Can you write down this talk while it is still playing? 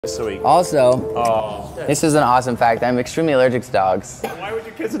Sweet. Also, this is an awesome fact. I'm extremely allergic to dogs. Why would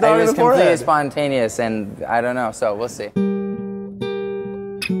you kiss a dog It in was the forehead? completely spontaneous, and I don't know, so we'll see.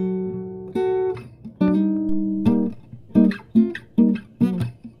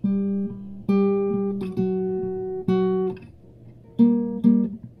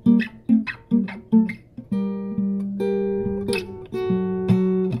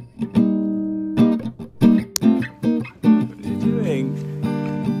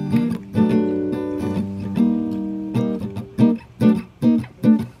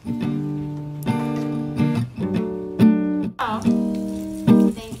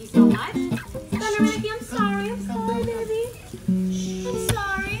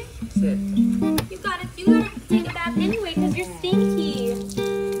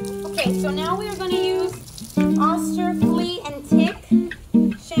 So now we are going to use Oster Flea and Tick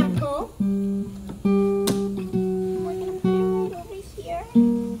shampoo. We're going to put him right over here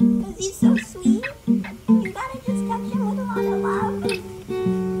because he's so sweet. You got to just touch him with a lot of love.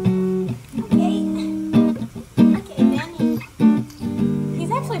 Okay. Okay, Benny.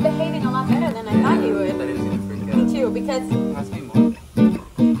 He's actually behaving a lot better than I thought he would. Me too, because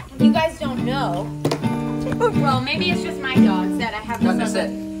you guys don't know. Well, maybe it's just my dogs that I have this. Thunder, sit.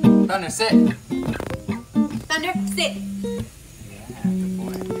 Thunder, sit. Thunder, sit. Yeah, good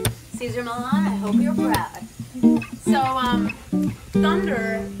boy. Caesar Milan, I hope you're proud. So,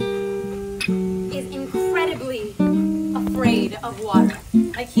 Thunder is incredibly afraid of water.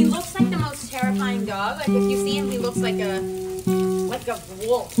 Like, he looks like the most terrifying dog. Like, if you see him, he looks like a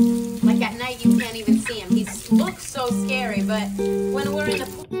wolf. Like, at night, you can't even see him. He looks so scary, but when we're in the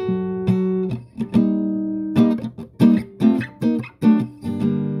pool,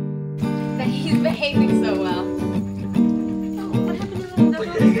 behaving so well. Oh, what happened to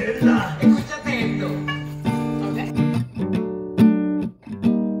the Okay.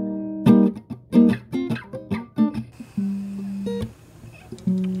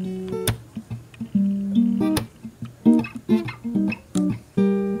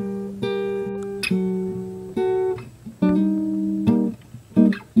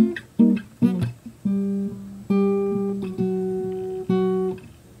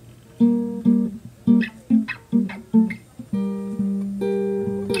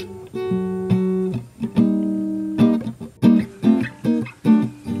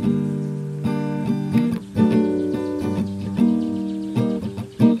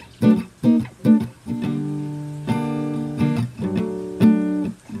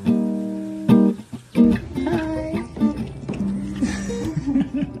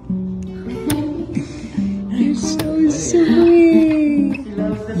 You're so sweet.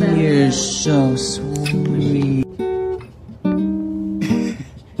 You're so sweet.